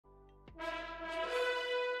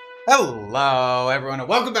Hello everyone and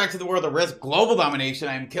welcome back to the world of Risk Global Domination.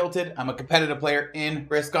 I'm Kilted. I'm a competitive player in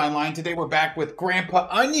Risk Online. Today we're back with Grandpa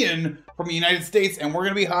Onion from the United States and we're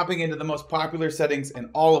going to be hopping into the most popular settings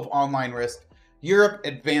in all of online Risk, Europe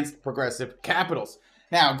Advanced Progressive Capitals.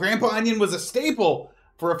 Now, Grandpa Onion was a staple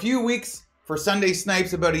for a few weeks for Sunday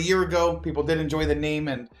Snipes about a year ago. People did enjoy the name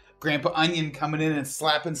and Grandpa Onion coming in and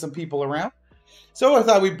slapping some people around. So I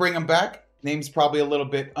thought we'd bring him back. Name's probably a little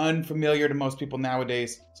bit unfamiliar to most people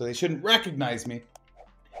nowadays, so they shouldn't recognize me.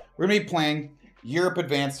 We're going to be playing Europe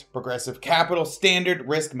Advanced Progressive Capital Standard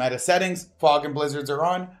Risk Meta Settings. Fog and Blizzards are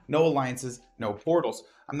on. No alliances, no portals.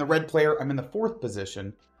 I'm the red player. I'm in the 4th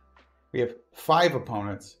position. We have 5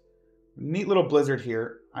 opponents. Neat little Blizzard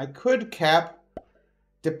here. I could cap,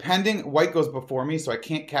 depending, white goes before me, so I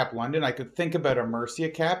can't cap London. I could think about a Mercia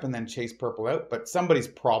cap and then chase purple out, but somebody's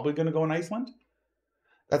probably going to go in Iceland.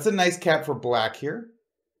 That's a nice cap for black here.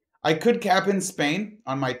 I could cap in Spain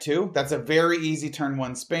on my 2. That's a very easy turn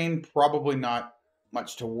 1 Spain. Probably not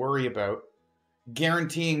much to worry about.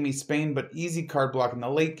 Guaranteeing me Spain, but easy card block in the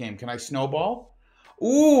late game. Can I snowball?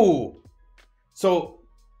 Ooh! So,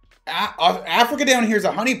 Africa down here is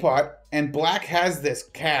a honeypot, and black has this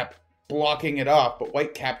cap blocking it off, but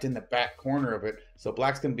white capped in the back corner of it. So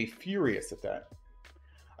black's going to be furious at that.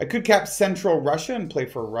 I could cap Central Russia and play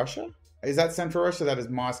for Russia. Is that Central Russia? That is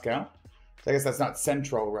Moscow. So I guess that's not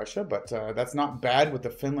Central Russia, but that's not bad with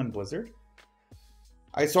the Finland Blizzard.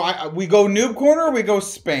 We go noob corner or we go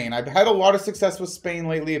Spain? I've had a lot of success with Spain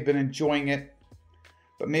lately. I've been enjoying it.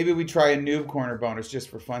 But maybe we try a noob corner bonus just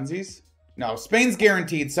for funsies. No, Spain's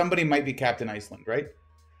guaranteed. Somebody might be capped in Iceland, right?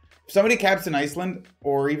 If somebody caps in Iceland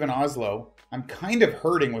or even Oslo, I'm kind of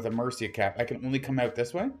hurting with a Mercia cap. I can only come out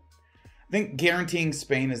this way. I think guaranteeing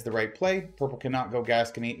Spain is the right play. Purple cannot go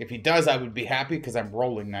Gascony. If he does, I would be happy because I'm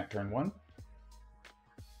rolling that turn 1.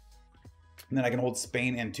 And then I can hold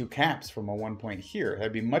Spain and 2 caps from a 1 point here.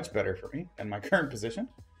 That'd be much better for me than my current position.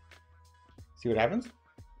 See what happens.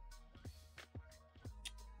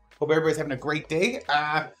 Hope everybody's having a great day.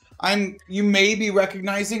 You may be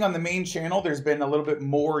recognizing on the main channel, there's been a little bit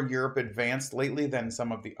more Europe Advanced lately than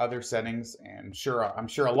some of the other settings. And I'm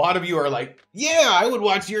sure a lot of you are like, yeah, I would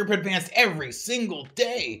watch Europe Advanced every single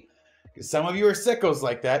day. Because some of you are sickos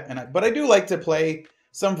like that. But I do like to play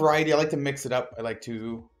some variety. I like to mix it up.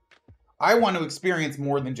 I want to experience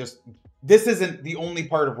more than just, this isn't the only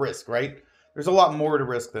part of Risk, right? There's a lot more to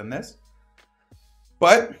Risk than this.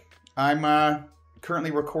 But I'm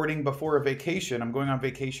currently recording before a vacation. I'm going on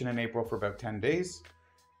vacation in April for about 10 days.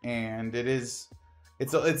 And it's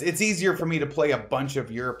easier for me to play a bunch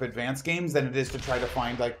of Europe Advanced games than it is to try to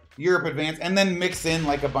find like Europe Advanced and then mix in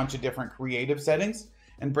like a bunch of different creative settings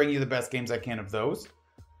and bring you the best games I can of those.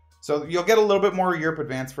 So you'll get a little bit more Europe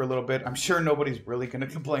Advanced for a little bit. I'm sure nobody's really going to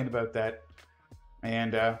complain about that.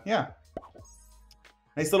 And yeah,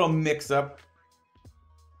 nice little mix up.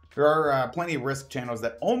 There are plenty of Risk channels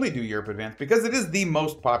that only do Europe Advanced because it is the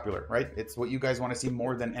most popular, right? It's what you guys want to see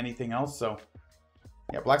more than anything else. So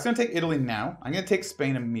yeah, black's going to take Italy now. I'm going to take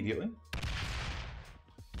Spain immediately.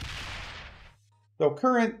 So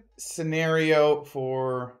current scenario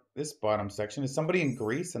for this bottom section is somebody in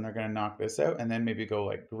Greece and they're going to knock this out and then maybe go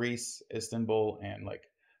like Greece, Istanbul, and like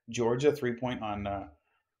Georgia, 3 point on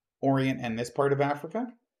Orient and this part of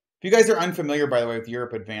Africa. If you guys are unfamiliar, by the way, with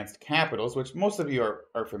Europe Advanced Capitals, which most of you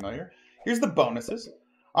are familiar, here's the bonuses.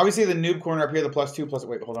 Obviously, the noob corner up here, the +2,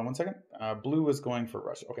 wait, hold on 1 second. Blue is going for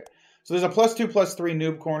Russia. Okay, so there's a +2/+3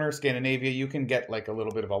 noob corner, Scandinavia. You can get like a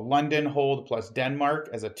little bit of a London hold plus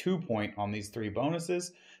Denmark as a 2 point on these 3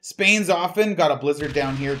 bonuses. Spain's often got a Blizzard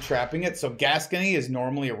down here trapping it, so Gascony is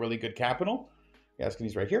normally a really good capital.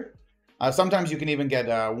 Gascony's right here. Sometimes you can even get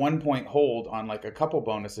a 1 point hold on like a couple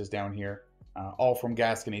bonuses down here. All from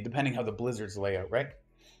Gascony, depending how the Blizzards lay out, right?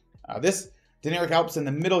 This Deneric Alps in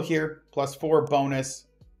the middle here, +4 bonus.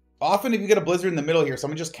 Often if you get a Blizzard in the middle here,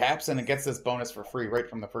 someone just caps and it gets this bonus for free right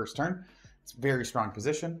from the first turn. It's a very strong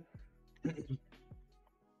position. I'm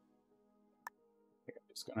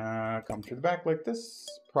just gonna come through the back like this.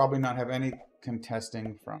 Probably not have any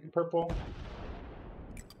contesting from purple.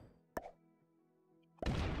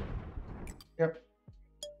 Yep.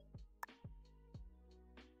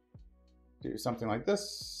 Do something like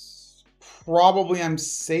this. Probably I'm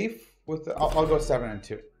safe with the, I'll go 7 and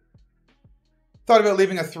 2. Thought about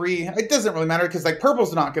leaving a 3. It doesn't really matter because like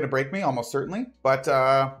purple's not going to break me, almost certainly. But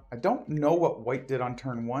I don't know what white did on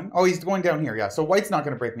turn 1. Oh, he's going down here, yeah. So white's not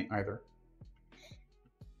going to break me either.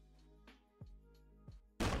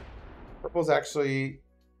 Purple's actually...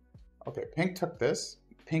 Okay, pink took this.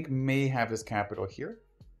 Pink may have his capital here.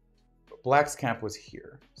 But black's cap was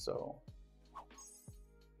here, so...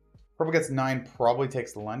 Purple gets 9, probably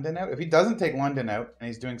takes London out. If he doesn't take London out and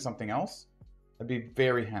he's doing something else, I'd be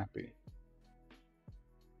very happy.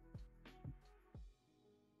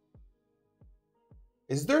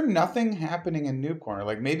 Is there nothing happening in Noob Corner?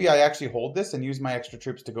 Like, maybe I actually hold this and use my extra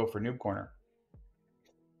troops to go for Noob Corner.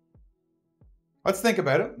 Let's think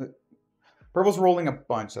about it. Purple's rolling a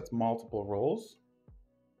bunch. That's multiple rolls.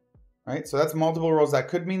 Right? So that's multiple rolls. That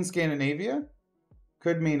could mean Scandinavia.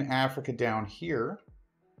 Could mean Africa down here.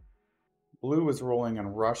 Blue is rolling in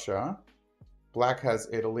Russia. Black has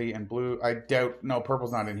Italy, and blue, I doubt, no,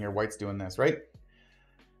 purple's not in here. White's doing this, right?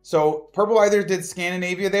 So purple either did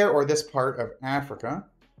Scandinavia there or this part of Africa,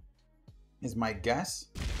 is my guess.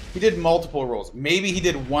 He did multiple rolls. Maybe he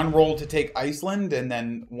did one roll to take Iceland and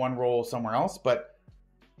then one roll somewhere else, but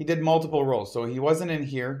he did multiple rolls. So he wasn't in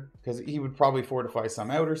here because he would probably fortify some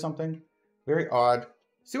out or something. Very odd.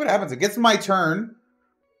 See what happens. It gets my turn.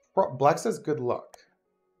 Black says good luck.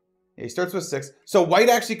 Yeah, he starts with 6. So white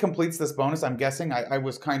actually completes this bonus, I'm guessing. I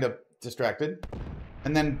was kind of distracted.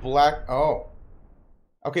 And then black, oh.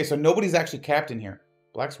 Okay, so nobody's actually capped in here.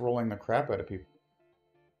 Black's rolling the crap out of people.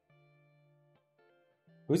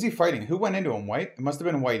 Who's he fighting? Who went into him? White? It must have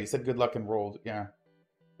been white. He said good luck and rolled. Yeah.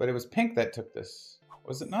 But it was pink that took this.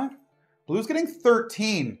 Was it not? Blue's getting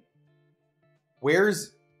 13.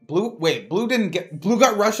 Where's blue? Wait, blue didn't get... Blue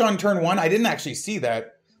got Russia on turn 1? I didn't actually see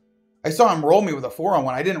that. I saw him roll me with a 4 on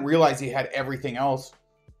 1. I didn't realize he had everything else.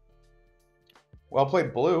 Well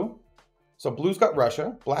played, blue. So blue's got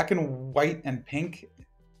Russia. Black and white and pink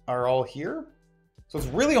are all here. So it's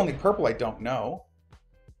really only purple I don't know.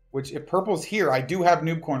 Which, if purple's here, I do have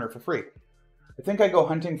Noob Corner for free. I think I go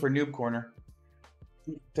hunting for Noob Corner.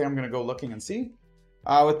 I think I'm going to go looking and see.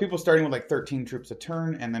 With people starting with like 13 troops a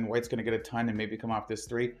turn, and then white's going to get a ton and maybe come off this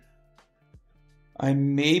 3. I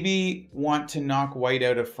maybe want to knock white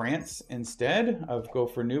out of France instead of go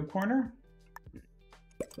for Noob Corner.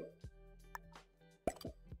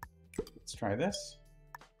 Let's try this.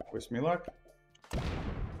 Wish me luck.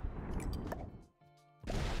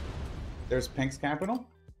 There's pink's capital,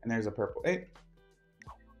 and there's a purple 8.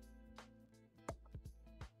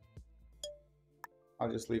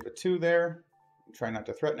 I'll just leave a 2 there. Try not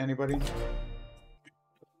to threaten anybody.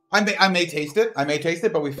 I may taste it. I may taste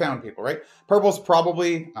it, but we found people, right? Purple's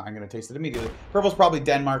probably... I'm going to taste it immediately. Purple's probably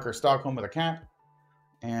Denmark or Stockholm with a cap.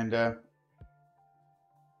 And so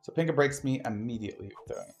pink breaks me immediately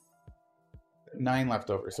with 9 left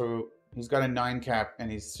over. So he's got a 9 cap,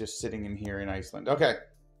 and he's just sitting in here in Iceland. Okay.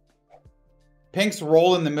 Pink's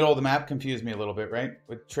roll in the middle of the map confused me a little bit, right?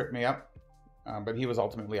 Would trip me up. But he was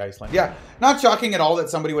ultimately Iceland. Yeah, not shocking at all that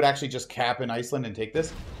somebody would actually just cap in Iceland and take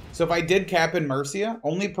this. So if I did cap in Mercia,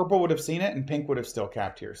 only purple would have seen it and pink would have still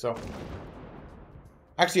capped here. So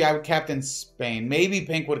actually, I would cap in Spain. Maybe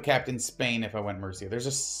pink would have capped in Spain if I went Mercia. There's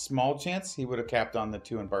a small chance he would have capped on the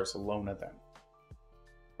 2 in Barcelona then.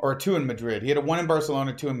 Or a 2 in Madrid. He had a 1 in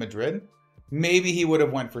Barcelona, 2 in Madrid. Maybe he would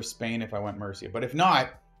have went for Spain if I went Mercia. But if not,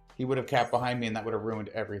 he would have capped behind me and that would have ruined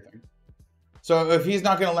everything. So if he's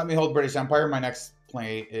not going to let me hold British Empire, my next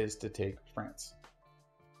play is to take France.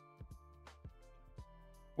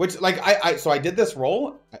 Which, like, so I did this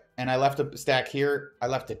roll, and I left a stack here. I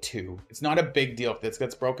left a 2. It's not a big deal if this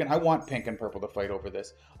gets broken. I want pink and purple to fight over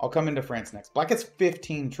this. I'll come into France next. Black has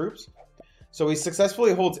 15 troops. So he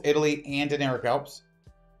successfully holds Italy and Dinaric Alps,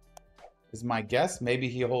 is my guess. Maybe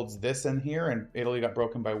he holds this in here, and Italy got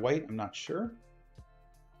broken by white. I'm not sure.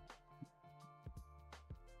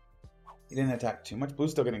 He didn't attack too much.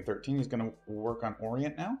 Blue's still getting 13. He's going to work on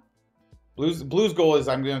Orient now. Blue's goal is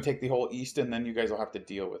I'm going to take the whole East, and then you guys will have to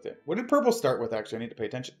deal with it. What did purple start with, actually? I need to pay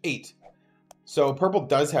attention. 8. So purple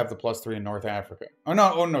does have the +3 in North Africa. Oh,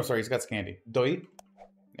 no, sorry. He's got Scandi. Doi?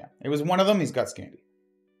 Yeah, it was one of them. He's got Scandi.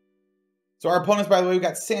 So our opponents, by the way, we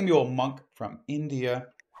got Samuel Monk from India.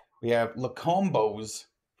 We have Lacombos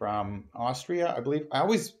from Austria, I believe.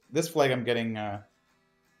 This flag I'm getting,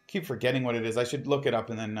 keep forgetting what it is. I should look it up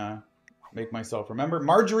and then... make myself remember.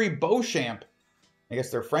 Marjorie Beauchamp. I guess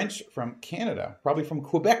they're French from Canada. Probably from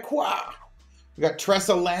Quebecois. We got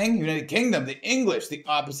Tressa Lang, United Kingdom. The English. The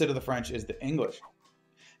opposite of the French is the English.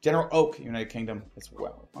 General Oak, United Kingdom as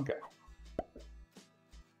well. Okay.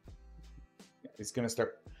 Yeah, he's going to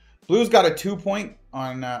start. Blue's got a 2 point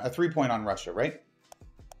on, a 3 point on Russia, right?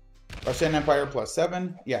 Russian Empire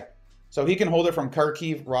 +7. Yeah. So he can hold it from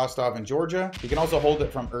Kharkiv, Rostov, and Georgia. He can also hold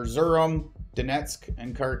it from Erzurum, Donetsk,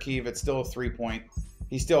 and Kharkiv. It's still a 3 point.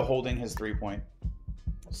 He's still holding his 3 point.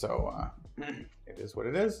 So it is what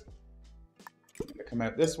it is. I'm going to come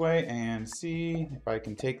out this way and see if I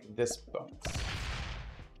can take this bonus.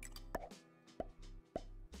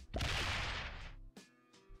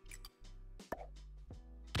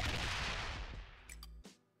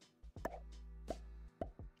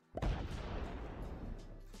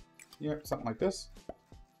 Yeah, something like this.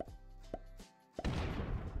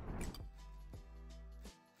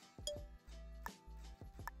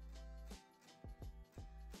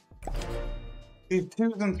 These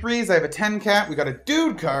 2s and 3s. I have a 10 cap. We got a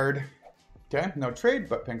dude card. Okay, no trade,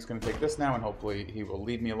 but Pink's going to take this now, and hopefully he will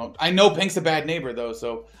leave me alone. I know Pink's a bad neighbor, though,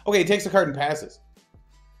 so... Okay, he takes a card and passes.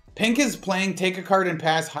 Pink is playing take a card and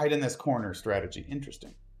pass, hide in this corner strategy.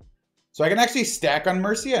 Interesting. So I can actually stack on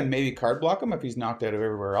Mercia and maybe card block him if he's knocked out of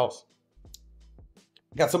everywhere else.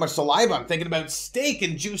 Got so much saliva, I'm thinking about steak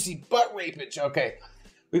and juicy butt rapage. Okay,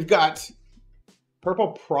 we've got...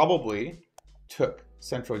 Purple probably took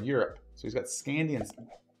Central Europe. So he's got Scandi and...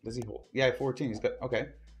 Does he hold? Yeah, 14. He's got... Okay.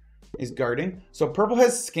 He's guarding. So purple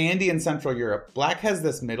has Scandi and Central Europe. Black has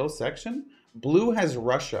this middle section. Blue has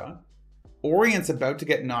Russia. Orient's about to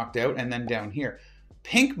get knocked out, and then down here.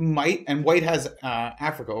 Pink might, and white has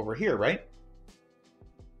Africa over here, right?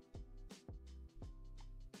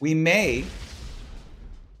 We may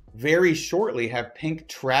very shortly have Pink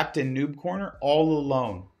trapped in noob corner all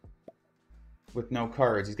alone with no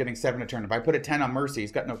cards. He's getting 7 a turn. If I put a 10 on Mercy,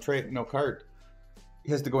 he's got no trade, no card.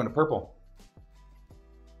 He has to go into purple.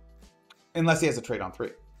 Unless he has a trade on 3.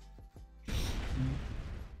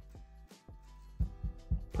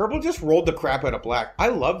 Purple just rolled the crap out of black. I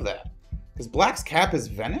love that. Because black's cap is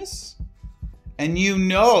Venice. And you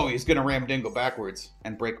know he's going to ram dingle backwards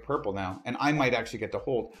and break purple now. And I might actually get to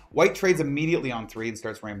hold. White trades immediately on 3 and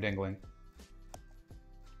starts ram dingling.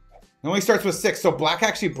 It only starts with 6. So black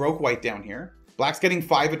actually broke white down here. Black's getting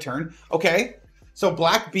 5 a turn. Okay. So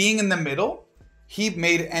black being in the middle, he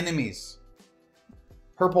made enemies.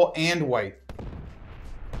 Purple and white.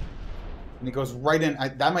 And he goes right in.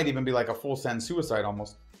 That might even be like a full send suicide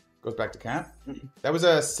almost. Goes back to cap. That was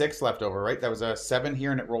a 6 left over, right? That was a 7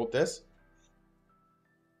 here and it rolled this.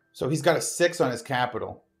 So he's got a 6 on his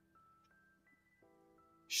capital.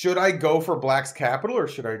 Should I go for black's capital or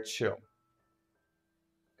should I chill?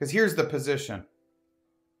 Because here's the position.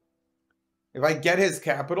 If I get his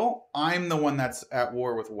capital, I'm the one that's at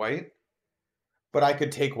war with white. But I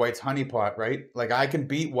could take white's honeypot, right? Like I can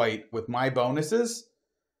beat white with my bonuses.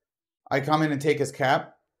 I come in and take his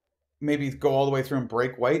cap. Maybe go all the way through and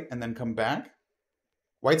break white and then come back.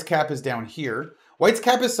 White's cap is down here. White's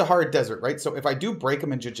cap is Sahara Desert, right? So if I do break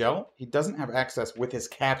him in Jajel, he doesn't have access with his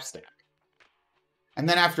cap stack. And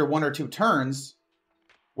then after 1 or 2 turns,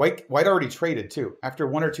 white already traded too. After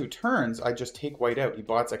 1 or 2 turns, I just take white out. He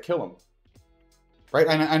bots, I kill him. Right?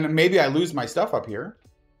 And maybe I lose my stuff up here.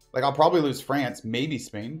 Like I'll probably lose France, maybe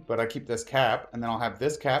Spain, but I keep this cap and then I'll have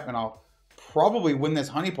this cap and I'll probably win this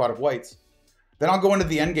honeypot of whites. Then I'll go into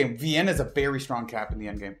the endgame. Vienna is a very strong cap in the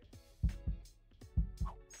endgame.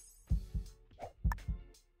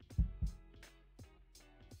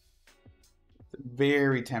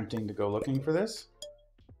 Very tempting to go looking for this.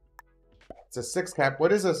 It's a 6 cap.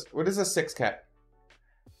 What is a 6 cap?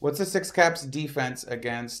 What's a 6 cap's defense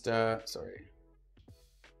against sorry.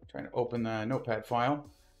 Trying to open the notepad file.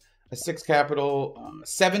 A 6 capital,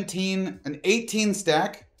 17, an 18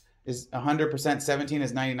 stack is 100%, 17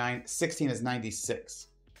 is 99, 16 is 96.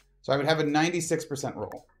 So I would have a 96%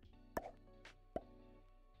 roll.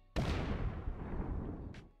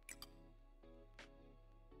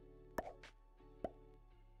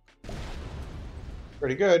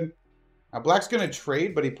 Pretty good. Now black's going to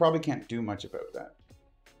trade, but he probably can't do much about that.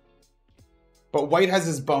 But white has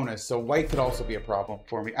his bonus, so white could also be a problem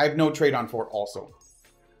for me. I have no trade on 4 also.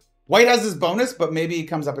 White has his bonus, but maybe he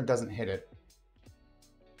comes up and doesn't hit it.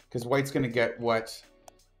 Because white's going to get, what?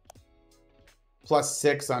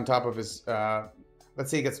 +6 on top of his... let's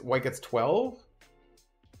say white gets 12.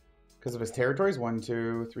 Because of his territories. 1,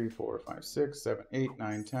 2, 3, 4, 5, 6, 7, 8,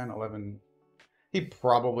 9, 10, 11... He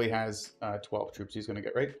probably has 12 troops he's going to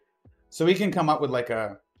get, right? So he can come up with like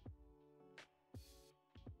a...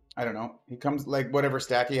 I don't know. He comes like whatever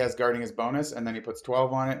stack he has guarding his bonus, and then he puts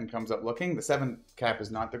 12 on it and comes up looking. The 7 cap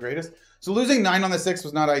is not the greatest. So losing 9 on the 6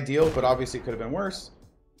 was not ideal, but obviously it could have been worse.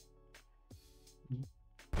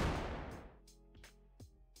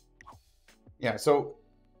 Yeah, so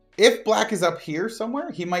if black is up here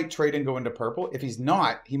somewhere, he might trade and go into purple. If he's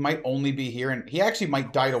not, he might only be here, and he actually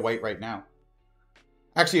might die to white right now.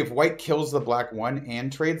 Actually, if white kills the black 1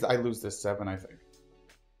 and trades, I lose this 7, I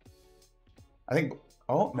think.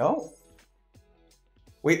 Oh, no.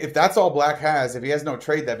 Wait, if that's all black has, if he has no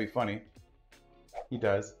trade, that'd be funny. He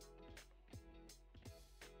does.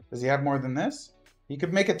 Does he have more than this? He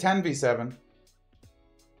could make a 10v7.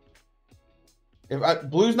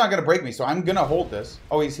 Blue's not going to break me, so I'm going to hold this.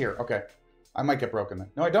 Oh, he's here. Okay. I might get broken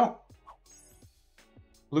then. No, I don't.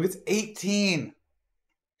 Blue gets 18.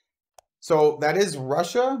 So that is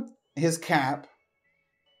Russia, his cap.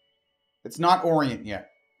 It's not Orient yet.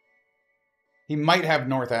 He might have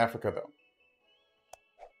North Africa, though.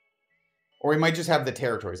 Or he might just have the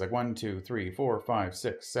territories, like 1, 2, 3, 4, 5,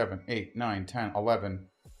 6, 7, 8, 9, 10, 11.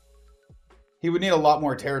 He would need a lot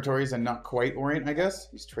more territories and not quite Orient, I guess.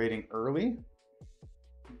 He's trading early.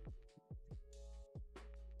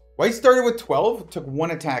 White started with 12, took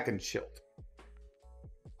 1 attack and chilled.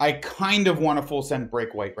 I kind of want to full send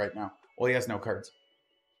break white right now. Well, he has no cards.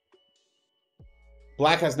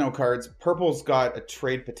 Black has no cards. Purple's got a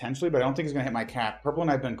trade potentially, but I don't think he's going to hit my cap. Purple and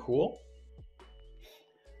I have been cool.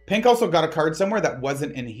 Pink also got a card somewhere that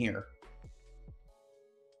wasn't in here.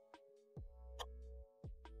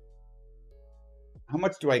 How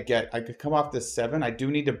much do I get? I could come off this 7. I do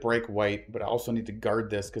need to break white, but I also need to guard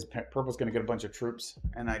this because Purple's going to get a bunch of troops.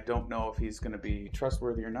 And I don't know if he's going to be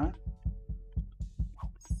trustworthy or not.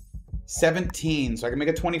 17. So I can make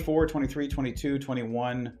a 24, 23, 22,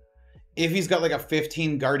 21. If he's got like a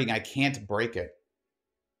 15 guarding, I can't break it.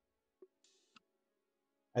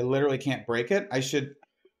 I literally can't break it. I should...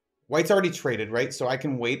 White's already traded, right? So I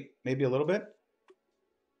can wait maybe a little bit.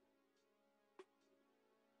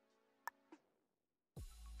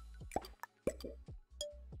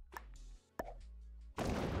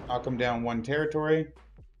 I'll come down 1 territory.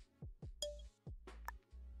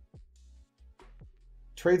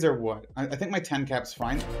 Trades are what? I think my 10 cap's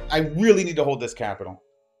fine. I really need to hold this capital.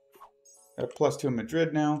 Got a +2 in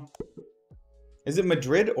Madrid now. Is it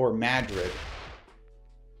Madrid or Madrid?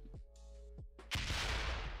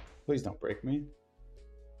 Please don't break me.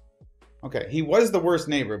 Okay, he was the worst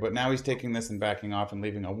neighbor, but now he's taking this and backing off and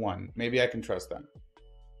leaving a 1. Maybe I can trust that.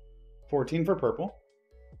 14 for purple.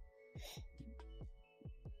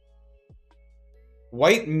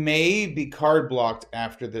 White may be card blocked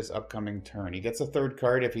after this upcoming turn. He gets a 3rd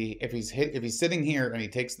card if he's sitting here and he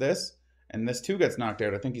takes this and this 2 gets knocked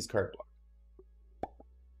out. I think he's card blocked.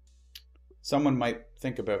 Someone might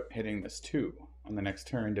think about hitting this 2 on the next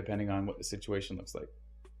turn, depending on what the situation looks like.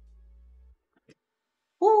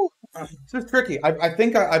 Woo! This is tricky. I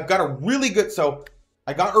think I've got a really good. So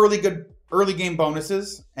I got early game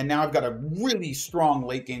bonuses, and now I've got a really strong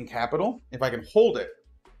late game capital. If I can hold it.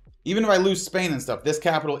 Even if I lose Spain and stuff, this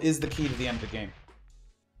capital is the key to the end of the game.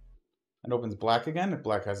 It opens black again, if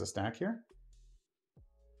black has a stack here.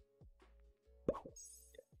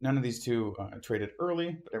 None of these 2 traded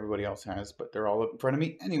early, but everybody else has. But they're all in front of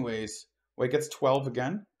me anyways. White gets 12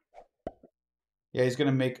 again. Yeah, he's going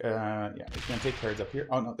to make... yeah, he's going to take cards up here.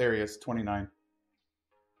 Oh, no, there he is, 29.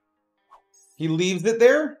 He leaves it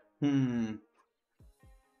there?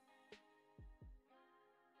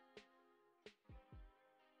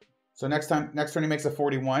 So next turn he makes a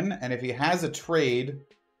 41, and if he has a trade,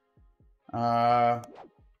 10,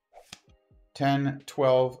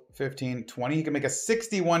 12, 15, 20, he can make a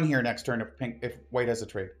 61 here next turn if white has a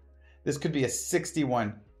trade. This could be a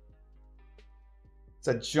 61. It's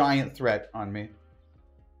a giant threat on me.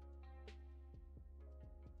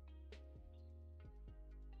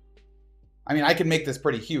 I mean, I can make this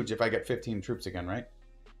pretty huge if I get 15 troops again, right?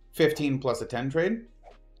 15 plus a 10 trade.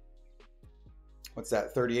 What's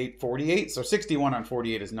that? 38, 48. So 61 on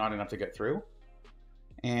 48 is not enough to get through.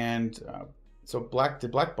 And so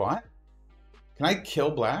did black bot? Can I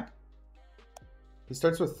kill black? He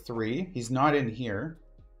starts with 3. He's not in here.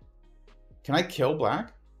 Can I kill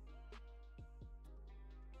black?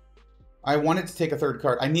 I wanted to take a 3rd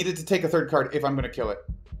card. I needed to take a 3rd card if I'm going to kill it.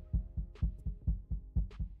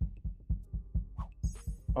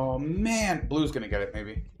 Oh, man. Blue's going to get it,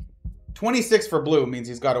 maybe. 26 for blue means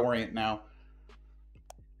he's got to orient now.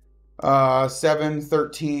 7,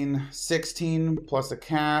 13, 16 plus a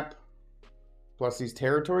cap. Plus these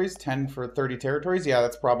territories. 10 for 30 territories. Yeah,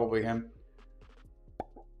 that's probably him.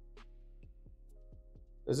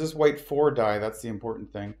 Does this white 4 die? That's the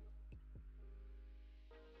important thing.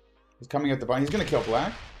 He's coming at the bottom. He's going to kill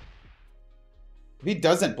black. If he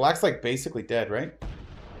doesn't, black's like basically dead, right?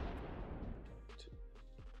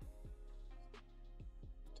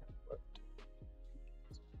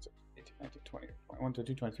 1, 2,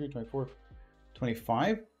 23, 24,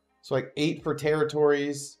 25. So like 8 for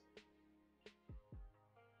territories.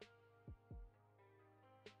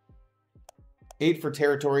 Eight for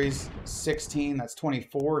territories, 16. That's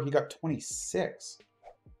 24. He got 26.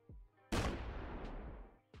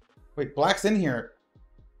 Wait, black's in here.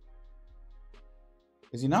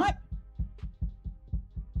 Is he not?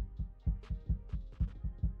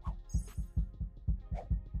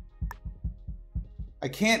 I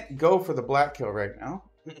can't go for the black kill right now.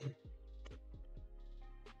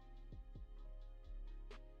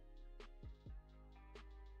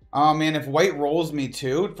 Oh man, if white rolls me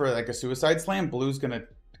too for like a suicide slam, blue's gonna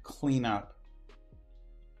clean up.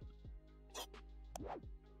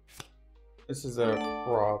 This is a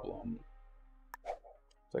problem.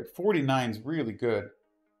 It's like 49 is really good.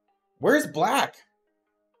 Where's black?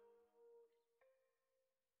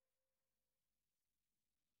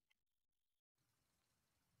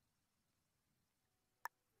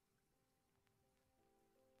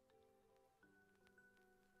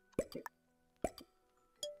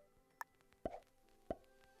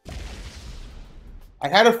 I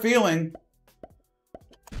had a feeling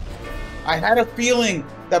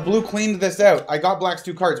that blue cleaned this out. I got black's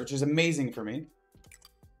 2 cards, which is amazing for me.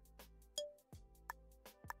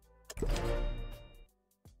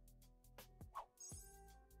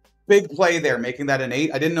 Big play there, making that an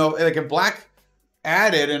 8. I didn't know, like, if black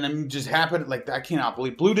added and it just happened, like, I cannot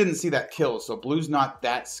believe. Blue didn't see that kill, so blue's not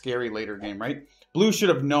that scary later game, right? Blue should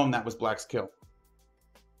have known that was black's kill.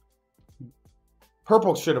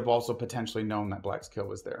 Purple should have also potentially known that black's kill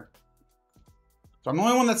was there. So I'm the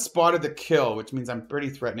only one that spotted the kill, which means I'm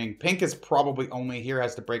pretty threatening. Pink is probably only here,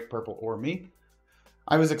 has to break purple or me.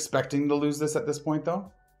 I was expecting to lose this at this point,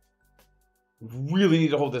 though. Really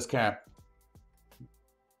need to hold this cap.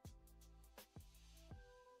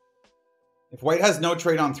 If white has no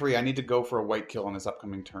trade on 3, I need to go for a white kill on this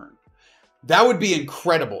upcoming turn. That would be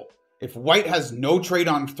incredible. If white has no trade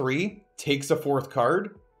on 3, takes a 4th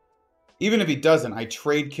card. Even if he doesn't, I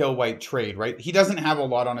trade, kill, white, trade, right? He doesn't have a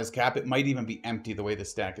lot on his cap. It might even be empty the way the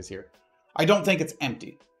stack is here. I don't think it's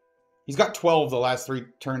empty. He's got 12 the last 3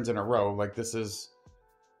 turns in a row. Like, this is...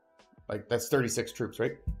 like, that's 36 troops,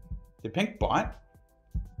 right? Did pink bot?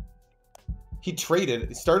 He traded.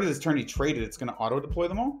 It started his turn, he traded. It's going to auto-deploy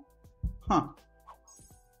them all? Huh.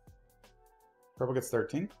 Purple gets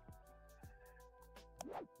 13.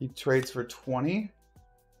 He trades for 20.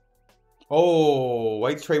 Oh,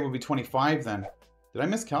 white's trade would be 25 then. Did I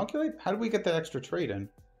miscalculate? How did we get that extra trade in?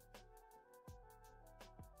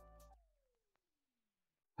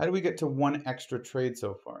 How did we get to 1 extra trade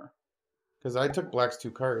so far? Because I took black's 2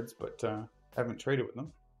 cards, but haven't traded with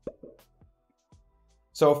them.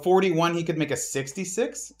 So 41, he could make a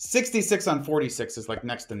 66. 66 on 46 is like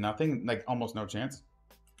next to nothing, like almost no chance.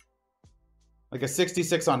 Like a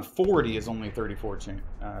 66 on 40 is only 34%.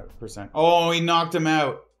 Oh, he knocked him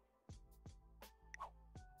out.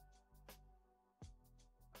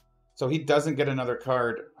 So he doesn't get another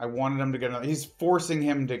card. I wanted him to get another. He's forcing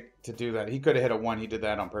him to do that. He could have hit a 1. He did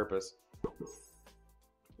that on purpose.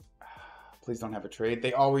 Please don't have a trade.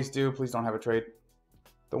 They always do. Please don't have a trade.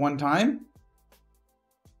 The one time?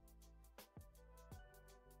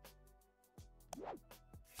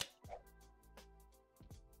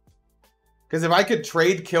 Because if I could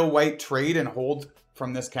trade, kill white, trade, and hold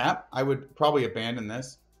from this cap, I would probably abandon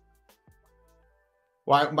this.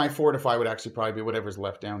 Well, my fortify would actually probably be whatever's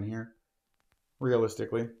left down here,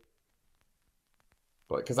 realistically.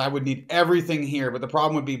 But because I would need everything here, but the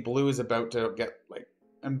problem would be blue is about to get like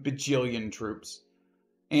a bajillion troops,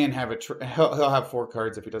 and have he'll have 4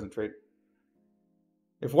 cards if he doesn't trade.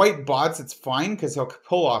 If white bots, it's fine because he'll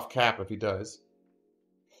pull off cap if he does.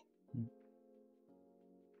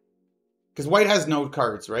 Because white has no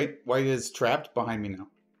cards, right? White is trapped behind me now,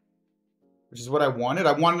 which is what I wanted.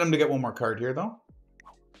 I wanted him to get 1 more card here, though.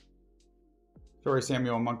 Sorry,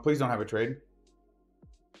 Samuel Monk. Please don't have a trade.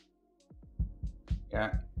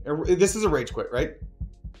 Yeah. This is a rage quit, right?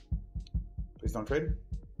 Please don't trade.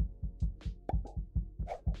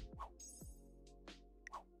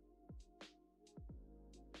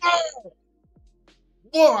 Oh!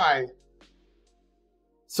 Why?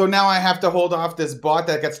 So now I have to hold off this bot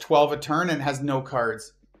that gets 12 a turn and has no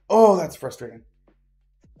cards. Oh, that's frustrating.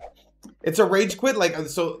 It's a rage quit. Like,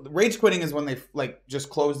 so rage quitting is when they like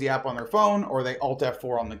just close the app on their phone or they Alt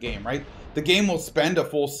F4 on the game, right? The game will spend a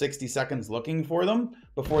full 60 seconds looking for them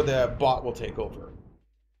before the bot will take over.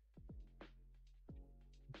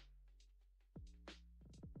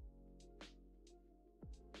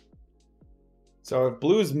 So if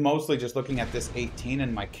blue is mostly just looking at this 18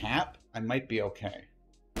 and my cap, I might be okay.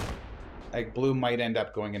 Like, blue might end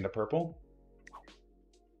up going into purple.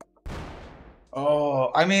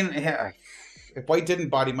 Oh, I mean, if white didn't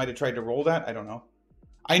bot, he might have tried to roll that. I don't know.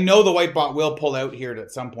 I know the white bot will pull out here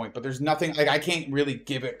at some point, but there's nothing, like, I can't really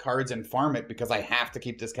give it cards and farm it because I have to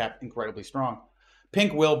keep this cap incredibly strong.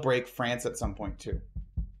 Pink will break France at some point, too.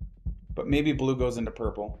 But maybe blue goes into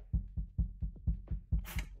purple.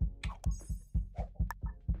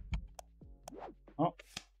 Oh.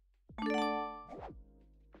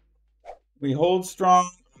 We hold strong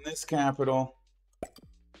on this capital.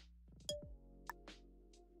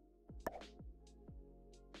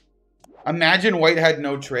 Imagine white had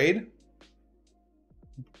no trade.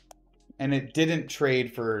 And it didn't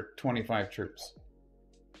trade for 25 troops.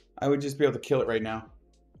 I would just be able to kill it right now.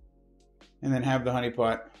 and then have the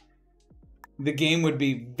honeypot, the game would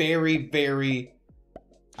be very, very...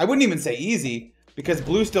 I wouldn't even say easy, because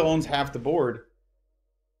blue still owns half the board.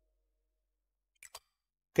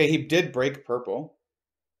 Okay, he did break purple.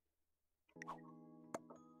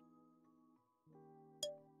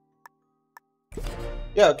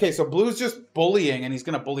 Yeah, okay, so blue's just bullying, and he's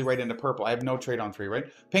going to bully right into purple. I have no trade on 3, right?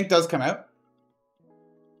 Pink does come out.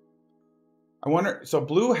 I wonder... So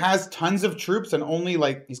blue has tons of troops, and only,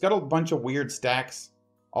 like... He's got a bunch of weird stacks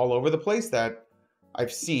all over the place that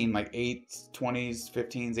I've seen. Like 8s, 20s,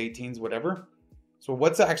 15s, 18s, whatever. So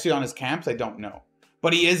what's actually on his camps, I don't know.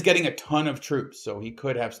 But he is getting a ton of troops, so he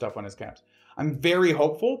could have stuff on his camps. I'm very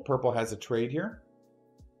hopeful purple has a trade here.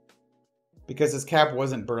 Because his cap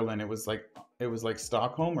wasn't Berlin, it was like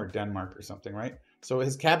Stockholm or Denmark or something, right? So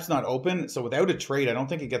his cap's not open, so without a trade, I don't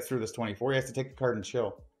think he gets through this 24. He has to take a card and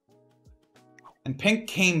chill. And pink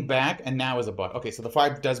came back and now is a butt. Okay, so the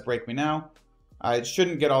 5 does break me now. It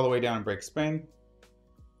shouldn't get all the way down and break Spain.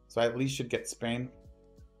 So I at least should get Spain.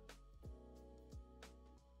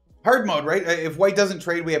 Hard mode, right? If white doesn't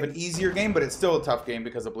trade, we have an easier game, but it's still a tough game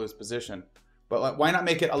because of blue's position. But why not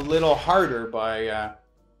make it a little harder by...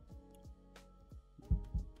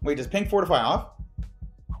 Wait, does pink fortify off?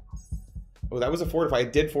 Oh, that was a fortify.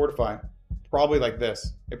 It did fortify. Probably like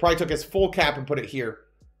this. It probably took his full cap and put it here,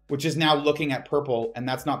 which is now looking at purple, and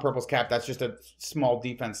that's not purple's cap. That's just a small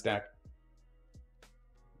defense stack.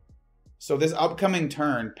 So this upcoming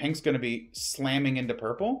turn, pink's going to be slamming into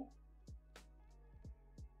purple.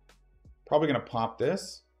 Probably going to pop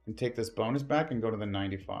this and take this bonus back and go to the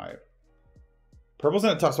 95. Purple's in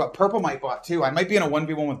a tough spot. Purple might bot too. I might be in a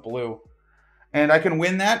 1v1 with blue. And I can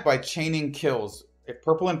win that by chaining kills. If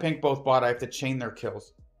purple and pink both bot, I have to chain their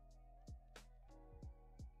kills.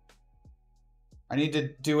 I need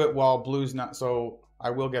to do it while blue's not... So I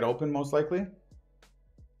will get open most likely.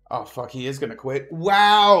 Oh, fuck. He is going to quit.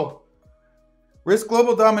 Wow! Risk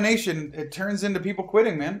global domination. It turns into people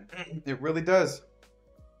quitting, man. It really does.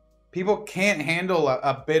 People can't handle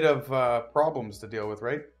a bit of problems to deal with,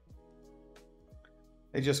 right?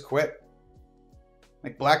 They just quit.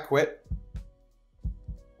 Like black quit.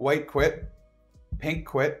 White quit. Pink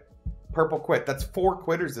quit. Purple quit. That's 4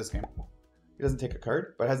 quitters this game. He doesn't take a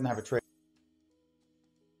card, but doesn't have a trade.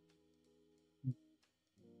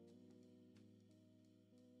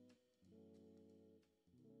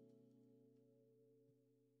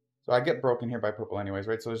 So I get broken here by purple anyways,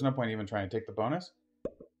 right? So there's no point even trying to take the bonus.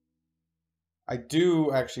 I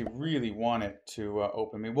do actually really want it to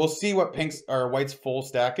open me. We'll see what pink's or white's full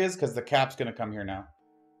stack is, because the cap's going to come here now.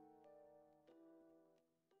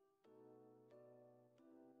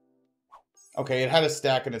 Okay, it had a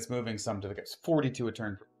stack and it's moving some to the cap. It's 42 a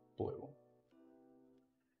turn for blue.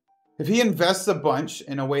 If he invests a bunch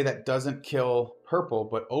in a way that doesn't kill purple,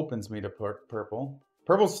 but opens me to purple,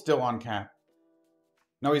 purple's still on cap.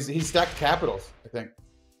 No, he stacked capitals, I think.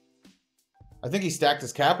 I think he stacked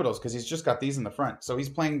his capitals because he's just got these in the front. So he's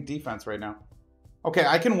playing defense right now. Okay,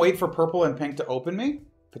 I can wait for purple and pink to open me,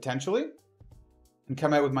 potentially, and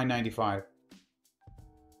come out with my 95.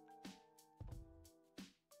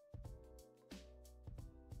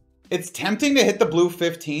 It's tempting to hit the blue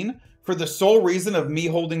 15 for the sole reason of me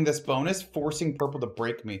holding this bonus, forcing purple to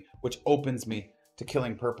break me, which opens me to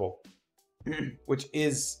killing purple, which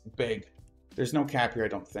is big. There's no cap here, I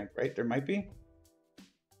don't think, right? There might be.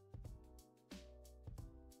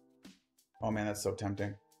 Oh man, that's so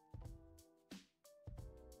tempting.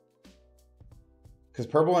 Because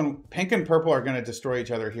pink and purple are going to destroy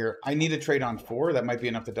each other here. I need to trade on 4. That might be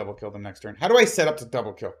enough to double kill them next turn. How do I set up to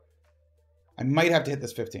double kill? I might have to hit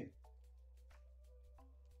this 15.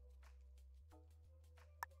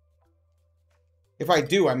 If I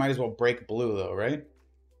do, I might as well break blue though, right?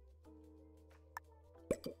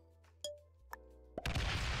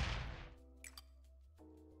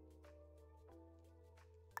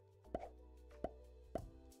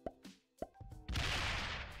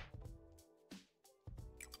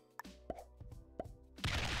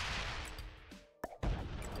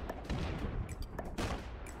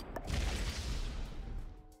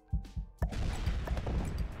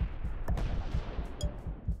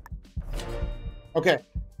 Okay.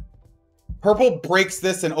 Purple breaks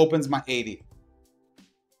this and opens my 80.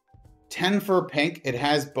 10 for pink. It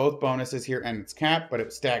has both bonuses here and it's capped, but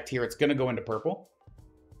it's stacked here. It's going to go into purple,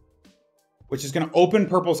 which is going to open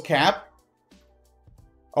purple's cap.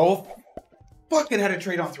 Oh, fuck. It had a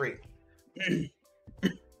trade on 3.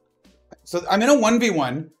 So I'm in a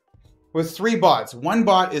 1v1 with 3 bots. 1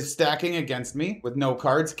 bot is stacking against me with no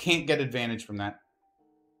cards. Can't get advantage from that.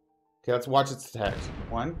 Okay, let's watch its attacks.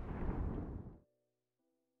 1.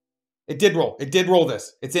 It did roll. It did roll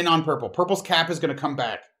this. It's in on purple. Purple's cap is going to come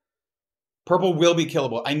back. Purple will be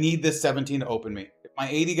killable. I need this 17 to open me. If my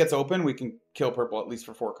 80 gets open, we can kill purple at least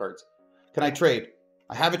for 4 cards. Can I trade?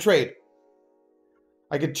 I have a trade.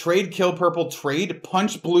 I could trade, kill purple, trade,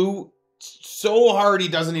 punch blue so hard he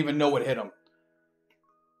doesn't even know what hit him.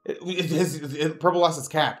 Purple lost its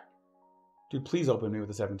cap. Dude, please open me with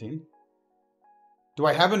a 17. Do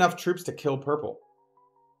I have enough troops to kill purple?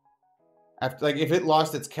 After, like, if it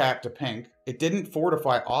lost its cap to pink, it didn't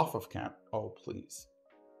fortify off of cap. Oh, please.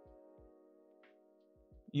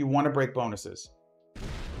 You want to break bonuses.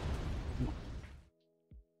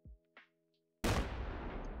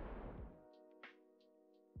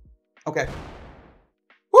 Okay.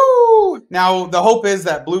 Woo! Now, the hope is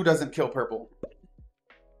that blue doesn't kill purple.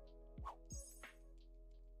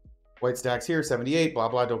 White stacks here, 78, blah,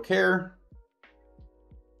 blah, don't care.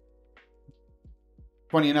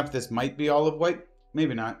 Funny enough, this might be all of white.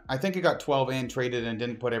 Maybe not. I think it got 12 and traded and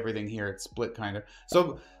didn't put everything here. It split, kind of.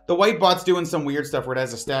 So, the white bot's doing some weird stuff where it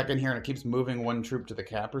has a stack in here and it keeps moving one troop to the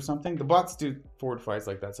cap or something. The bots do fortifies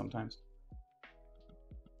like that sometimes.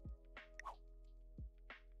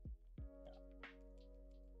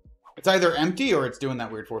 It's either empty or it's doing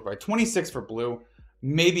that weird fortify. 26 for blue.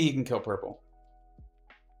 Maybe he can kill purple.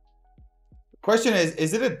 Question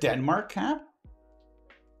is it a Denmark cap?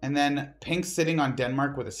 And then pink sitting on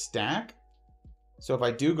Denmark with a stack? So if I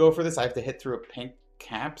do go for this, I have to hit through a pink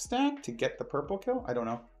cap stack to get the purple kill? I don't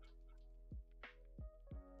know.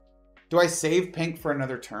 Do I save pink for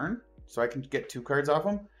another turn? So I can get 2 cards off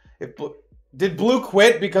him? If blue, did blue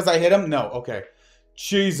quit because I hit him? No, okay.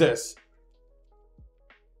 Jesus.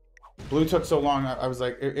 Blue took so long, I was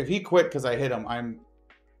like, if he quit because I hit him, I'm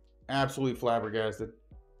absolutely flabbergasted.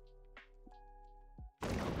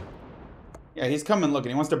 Yeah, he's coming looking.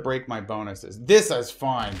 He wants to break my bonuses. This is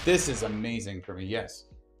fine. This is amazing for me. Yes.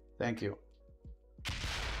 Thank you.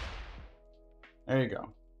 There you go.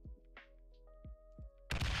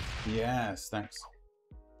 Yes, thanks.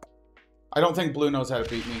 I don't think blue knows how to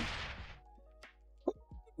beat me.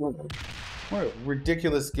 What a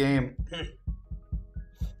ridiculous game.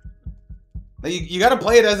 You got to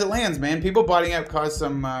play it as it lands, man. People botting out cause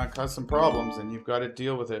some problems, and you've got to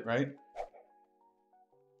deal with it, right?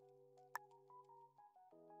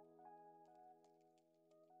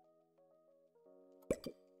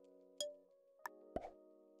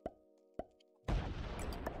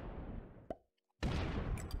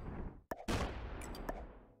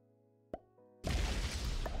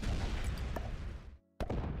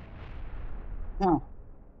 Huh.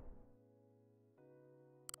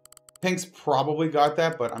 Pink's probably got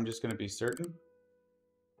that, but I'm just going to be certain.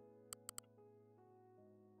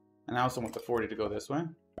 And I also want the 40 to go this way.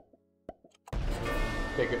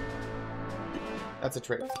 Okay, good. That's a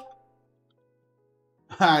trade.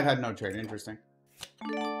 I had no trade. Interesting.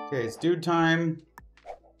 Okay, it's dude time.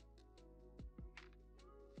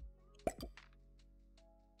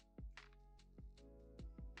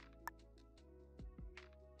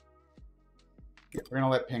 Yeah, we're going to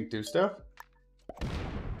let pink do stuff.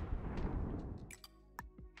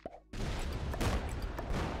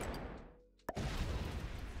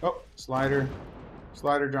 Oh, slider.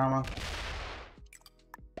 Slider drama.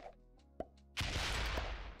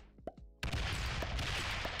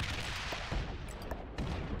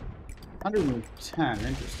 $110,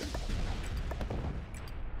 interesting.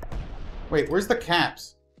 Wait, where's the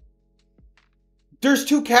caps? There's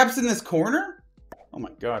 2 caps in this corner? Oh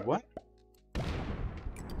my god, what?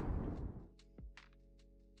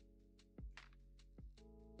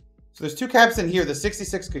 So there's 2 caps in here the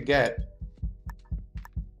 66 could get.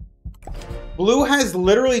 Blue has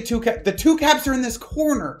literally 2 caps. The 2 caps are in this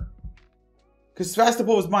corner. Because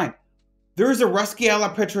Svastopol was mine. There's a Rusky a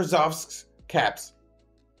la Petrozovsk's caps.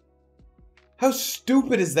 How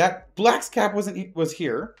stupid is that? Black's cap was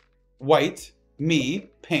here. White,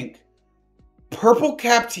 me, pink. Purple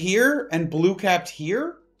capped here and blue capped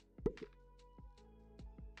here?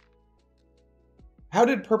 How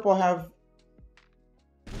did purple have...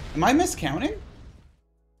 Am I miscounting?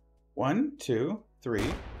 1, 2, 3.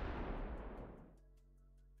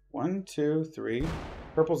 1, 2, 3.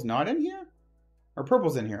 Purple's not in here? Or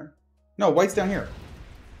purple's in here? No, white's down here.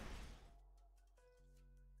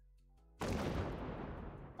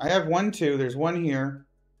 I have 1, 2. There's 1 here.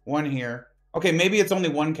 1 here. Okay, maybe it's only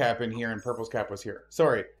 1 cap in here and purple's cap was here.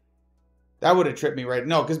 Sorry. That would have tripped me, right?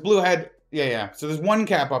 No, because blue had... Yeah. So there's 1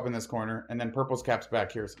 cap up in this corner and then purple's cap's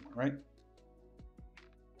back here somewhere, right?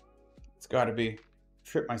 It's got to be.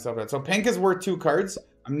 Trip myself out. So pink is worth 2 cards.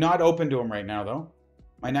 I'm not open to them right now, though.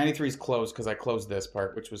 My 93 is closed because I closed this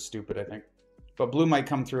part, which was stupid, I think. But blue might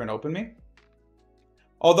come through and open me.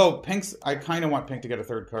 Although Pink's, I kind of want Pink to get a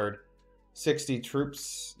third card. 60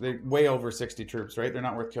 troops. They're way over 60 troops, right? They're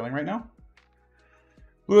not worth killing right now.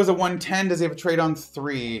 Blue has a 110. Does he have a trade on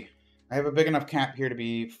 3? I have a big enough cap here to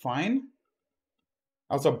be fine.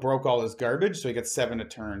 Also broke all his garbage, so he gets 7 a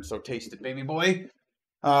turn. So taste it, baby boy.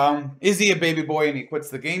 Is he a baby boy and he quits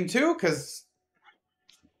the game too? Because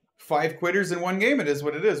 5 quitters in one game, it is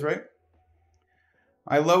what it is, right?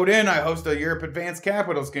 I load in, I host a Europe Advanced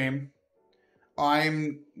Capitals game.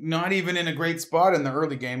 I'm not even in a great spot in the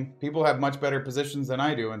early game. People have much better positions than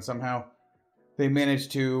I do, and somehow they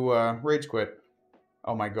managed to rage quit.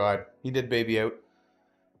 Oh my god, he did baby out.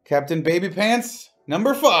 Captain Baby Pants,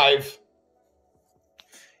 number 5.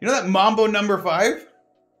 You know that Mambo number 5?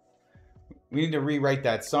 We need to rewrite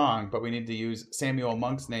that song, but we need to use Samuel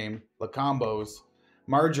Monk's name, La Combos,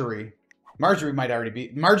 Marjorie. Marjorie might already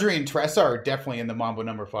be. Marjorie and Tressa are definitely in the Mambo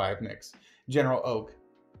number 5 mix. General Oak.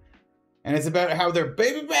 And it's about how they're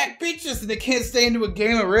baby back bitches and they can't stay into a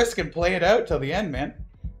game of Risk and play it out till the end, man.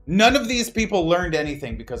 None of these people learned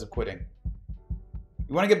anything because of quitting.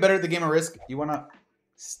 You want to get better at the game of Risk? You want to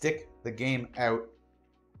stick the game out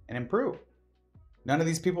and improve. None of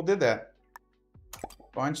these people did that.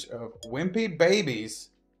 Bunch of wimpy babies.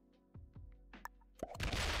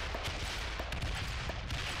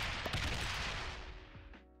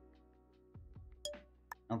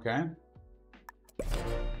 Okay.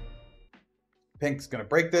 Pink's gonna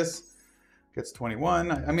break this. Gets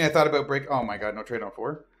 21. I mean, I thought about break. Oh my god, no trade on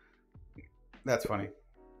 4. That's funny.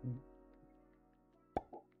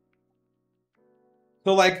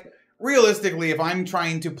 So, like, realistically, if I'm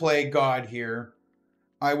trying to play God here,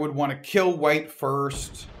 I would want to kill white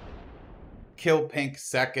first, kill pink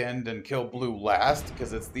second, and kill blue last,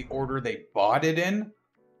 because it's the order they bought it in.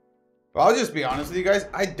 But I'll just be honest with you guys,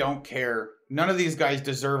 I don't care. None of these guys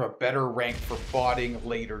deserve a better rank for botting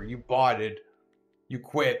later. You botted. You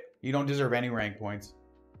quit. You don't deserve any rank points.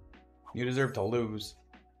 You deserve to lose.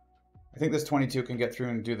 I think this 22 can get through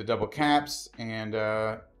and do the double caps, and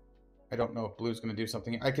I don't know if blue's going to do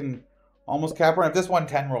something. I can almost cap run. If this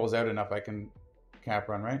 110 rolls out enough, I can cap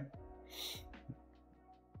run, right?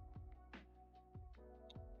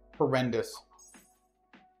 Horrendous.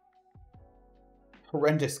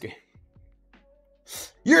 Horrendous game.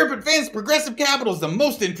 Europe Advanced Progressive Capital is the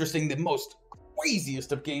most interesting, the most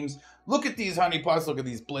craziest of games. Look at these honeypots, look at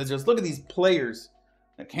these blizzards, look at these players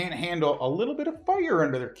that can't handle a little bit of fire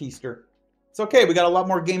under their keister. It's okay, we got a lot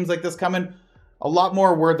more games like this coming. A lot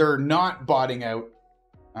more where they're not botting out,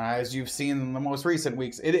 as you've seen in the most recent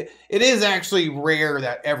weeks. It is actually rare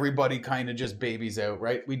that everybody kind of just babies out,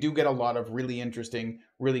 right? We do get a lot of really interesting,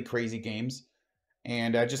 really crazy games.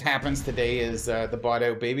 And it just happens today is the bought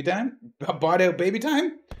out baby time. Bought out baby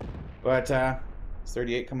time. But does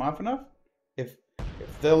 38 come off enough? If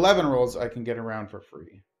the 11 rolls, I can get around for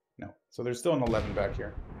free. No. So there's still an 11 back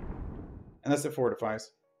here. Unless it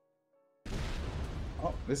fortifies.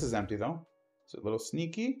 Oh, this is empty though. So a little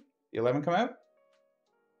sneaky. The 11 come out.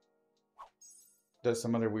 Does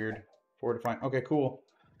some other weird fortifying. Okay, cool.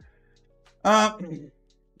 I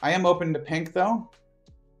am open to pink though.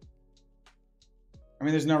 I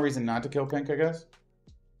mean, there's no reason not to kill pink, I guess.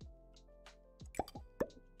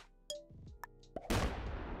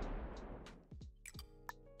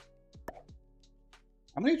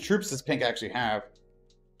 How many troops does pink actually have?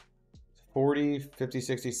 40, 50,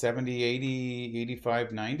 60, 70, 80,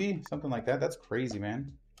 85, 90? Something like that. That's crazy,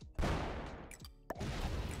 man.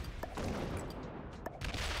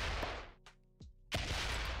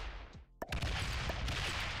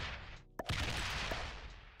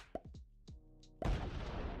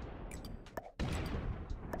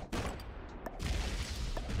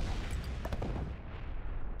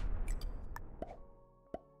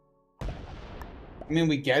 I mean,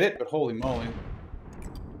 we get it, but holy moly.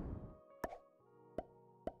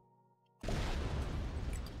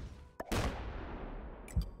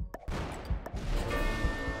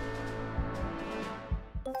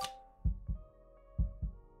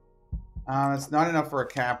 It's not enough for a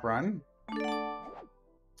cap run.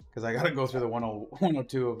 Because I gotta go through the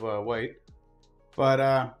 102 of white.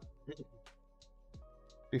 But,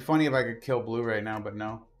 be funny if I could kill blue right now, but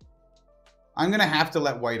no. I'm gonna have to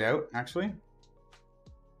let white out, actually.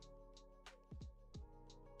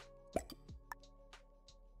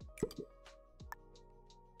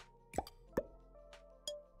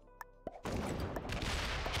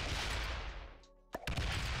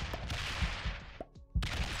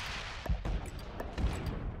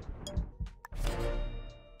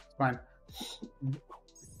 Fine.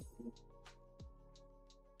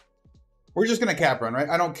 We're just gonna cap run, right?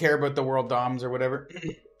 I don't care about the world doms or whatever.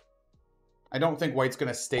 I don't think white's going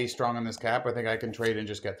to stay strong on this cap. I think I can trade and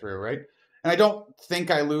just get through, right? And I don't think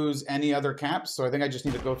I lose any other caps, so I think I just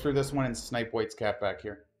need to go through this one and snipe white's cap back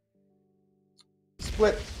here.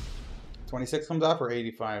 Split. 26 comes off or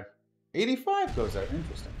 85? 85 goes out.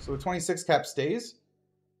 Interesting. So the 26 cap stays?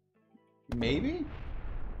 Maybe?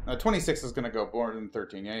 26 is going to go more than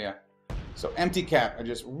 13. Yeah. So empty cap. I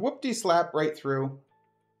just whoop-de-slap right through.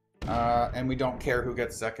 And we don't care who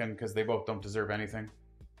gets second because they both don't deserve anything.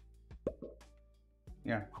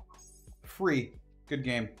 Yeah. Free. Good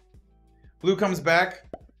game. Blue comes back.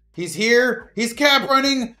 He's here. He's cap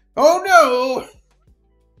running. Oh no!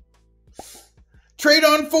 Trade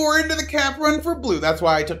on 4 into the cap run for blue. That's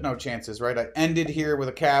why I took no chances, right? I ended here with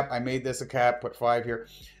a cap. I made this a cap, put 5 here.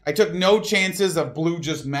 I took no chances of blue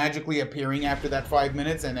just magically appearing after that 5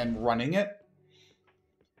 minutes and then running it.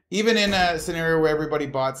 Even in a scenario where everybody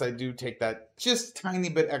bots, I do take that just tiny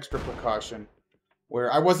bit extra precaution.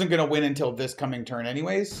 Where I wasn't going to win until this coming turn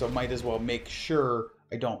anyways, so might as well make sure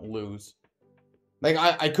I don't lose. Like,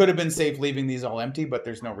 I could have been safe leaving these all empty, but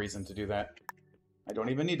there's no reason to do that. I don't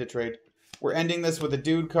even need to trade. We're ending this with a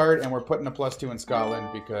dude card, and we're putting a +2 in Scotland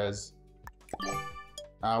because...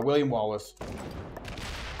 William Wallace.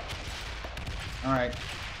 Alright.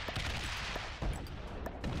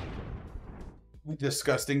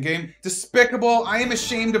 Disgusting game. Despicable. I am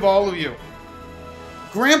ashamed of all of you.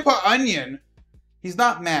 Grandpa Onion. He's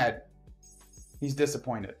not mad. He's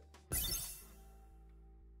disappointed.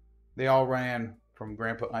 They all ran from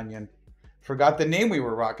Grandpa Onion. Forgot the name we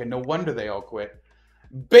were rocking. No wonder they all quit.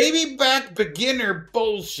 Baby back beginner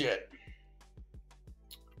bullshit.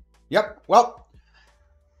 Yep. Well,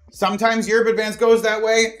 sometimes Europe Advance goes that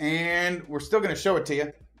way, and we're still going to show it to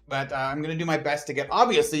you. But I'm going to do my best to get,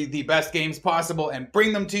 obviously, the best games possible and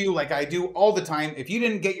bring them to you like I do all the time. If you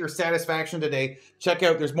didn't get your satisfaction today, check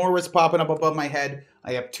out, there's more risks popping up above my head.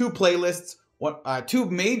 I have 2 playlists, 2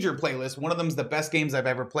 major playlists. One of them is the best games I've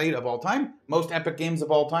ever played of all time. Most epic games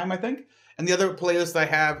of all time, I think. And the other playlist I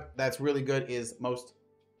have that's really good is most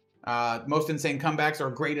insane comebacks or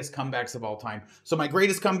greatest comebacks of all time. So my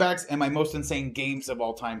greatest comebacks and my most insane games of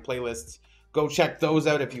all time playlists. Go check those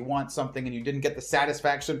out if you want something and you didn't get the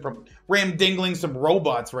satisfaction from ram-dingling some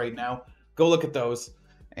robots right now. Go look at those.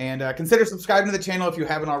 And consider subscribing to the channel if you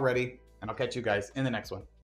haven't already. And I'll catch you guys in the next one.